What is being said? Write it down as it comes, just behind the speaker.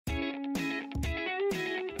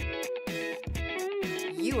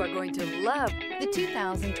You are going to love the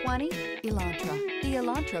 2020 Elantra. The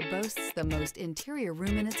Elantra boasts the most interior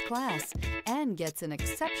room in its class and gets an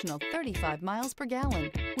exceptional 35 miles per gallon.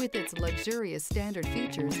 With its luxurious standard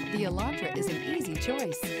features, the Elantra is an easy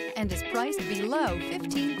choice and is priced below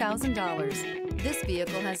 $15,000. This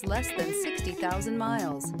vehicle has less than 60,000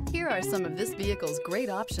 miles. Here are some of this vehicle's great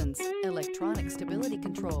options: electronic stability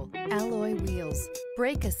control, alloy wheels,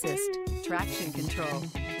 brake assist, traction control,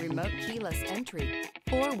 remote keyless entry,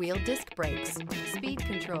 four-wheel disc brakes, speed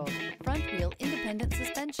control, front wheel independent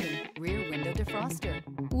suspension, rear window defroster.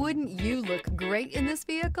 Wouldn't you look great in this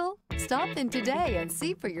vehicle? Stop in today and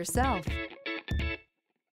see for yourself.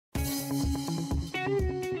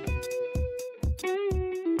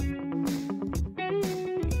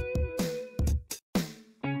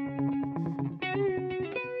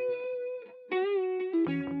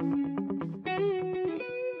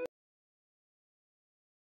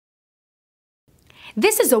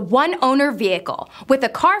 This is a one-owner vehicle with a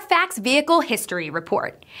Carfax Vehicle History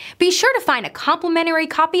Report. Be sure to find a complimentary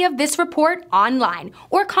copy of this report online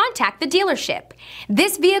or contact the dealership.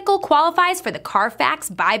 This vehicle qualifies for the Carfax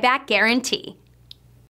Buyback Guarantee.